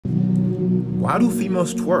Why do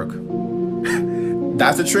females twerk?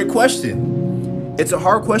 That's a trick question. It's a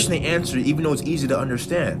hard question to answer, even though it's easy to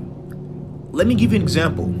understand. Let me give you an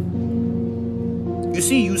example. You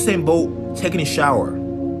see Usain Bolt taking a shower.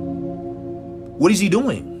 What is he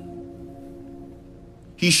doing?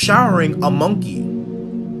 He's showering a monkey.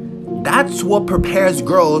 That's what prepares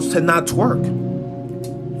girls to not twerk.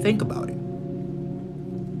 Think about it.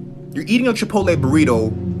 You're eating a Chipotle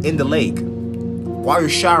burrito in the lake while you're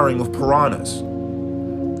showering with piranhas.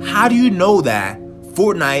 How do you know that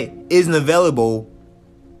Fortnite isn't available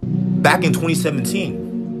back in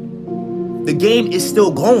 2017? The game is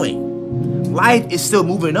still going. Life is still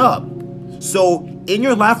moving up. So in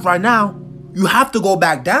your life right now, you have to go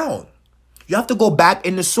back down. You have to go back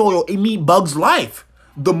in the soil and meet Bug's Life,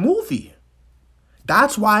 the movie.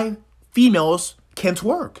 That's why females can't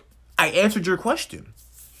twerk. I answered your question.